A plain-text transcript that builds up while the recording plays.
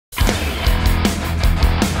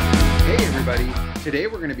everybody. Today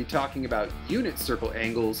we're going to be talking about unit circle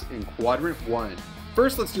angles in Quadrant 1.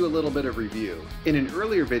 First, let's do a little bit of review. In an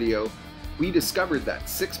earlier video, we discovered that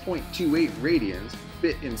 6.28 radians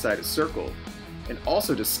fit inside a circle, and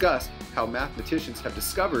also discussed how mathematicians have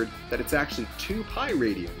discovered that it's actually 2 pi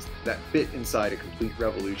radians that fit inside a complete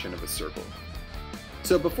revolution of a circle.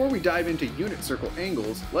 So before we dive into unit circle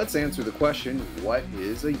angles, let's answer the question, what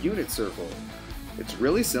is a unit circle? It's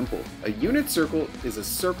really simple. A unit circle is a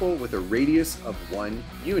circle with a radius of 1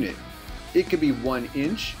 unit. It could be 1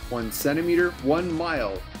 inch, 1 centimeter, 1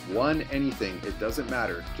 mile, 1 anything. It doesn't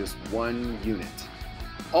matter, just 1 unit.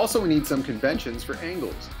 Also, we need some conventions for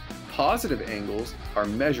angles. Positive angles are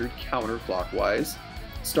measured counterclockwise,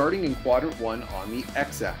 starting in Quadrant 1 on the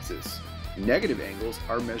x-axis. Negative angles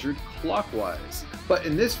are measured clockwise. But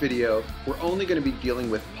in this video, we're only going to be dealing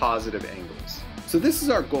with positive angles. So this is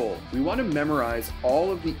our goal. We want to memorize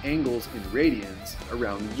all of the angles in radians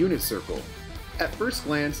around the unit circle. At first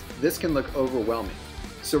glance, this can look overwhelming.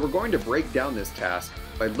 So we're going to break down this task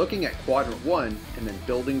by looking at Quadrant 1 and then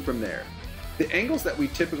building from there. The angles that we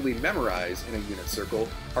typically memorize in a unit circle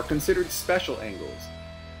are considered special angles.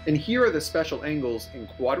 And here are the special angles in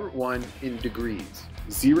Quadrant 1 in degrees: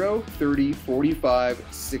 0, 30, 45,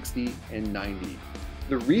 60, and 90.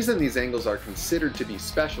 The reason these angles are considered to be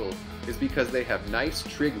special is because they have nice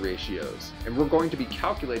trig ratios, and we're going to be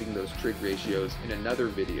calculating those trig ratios in another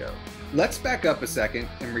video. Let's back up a second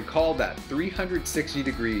and recall that 360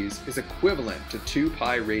 degrees is equivalent to 2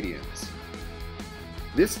 pi radians.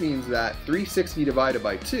 This means that 360 divided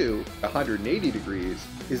by 2, 180 degrees,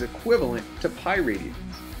 is equivalent to pi radians.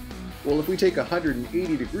 Well, if we take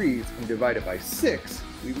 180 degrees and divide it by 6,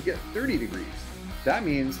 we would get 30 degrees. That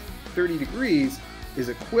means 30 degrees is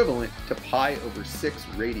equivalent to pi over 6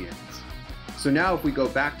 radians. So now if we go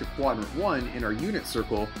back to Quadrant 1 in our unit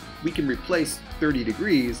circle, we can replace 30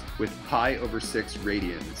 degrees with pi over 6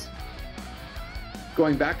 radians.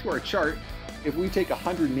 Going back to our chart, if we take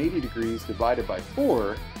 180 degrees divided by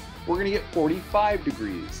 4, we're going to get 45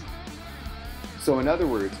 degrees. So in other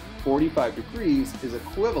words, 45 degrees is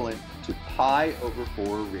equivalent to pi over 4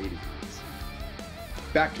 radians.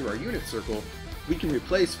 Back to our unit circle, we can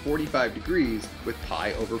replace 45 degrees with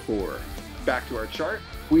pi over 4. Back to our chart,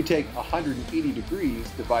 we take 180 degrees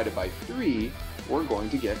divided by 3, we're going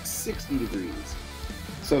to get 60 degrees.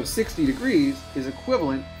 So 60 degrees is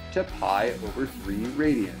equivalent to pi over 3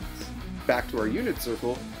 radians. Back to our unit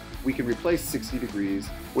circle, we can replace 60 degrees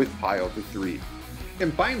with pi over 3.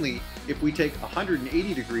 And finally, if we take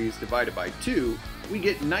 180 degrees divided by 2, we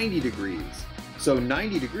get 90 degrees. So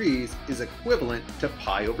 90 degrees is equivalent to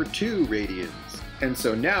pi over 2 radians. And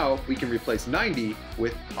so now we can replace 90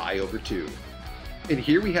 with pi over 2. And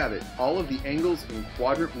here we have it, all of the angles in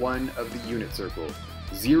Quadrant 1 of the unit circle.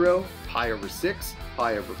 0, pi over 6,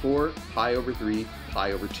 pi over 4, pi over 3,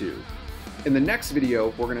 pi over 2. In the next video,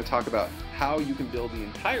 we're going to talk about how you can build the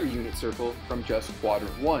entire unit circle from just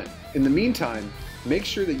Quadrant 1. In the meantime, make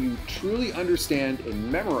sure that you truly understand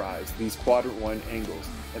and memorize these Quadrant 1 angles,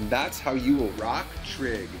 and that's how you will rock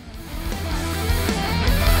trig.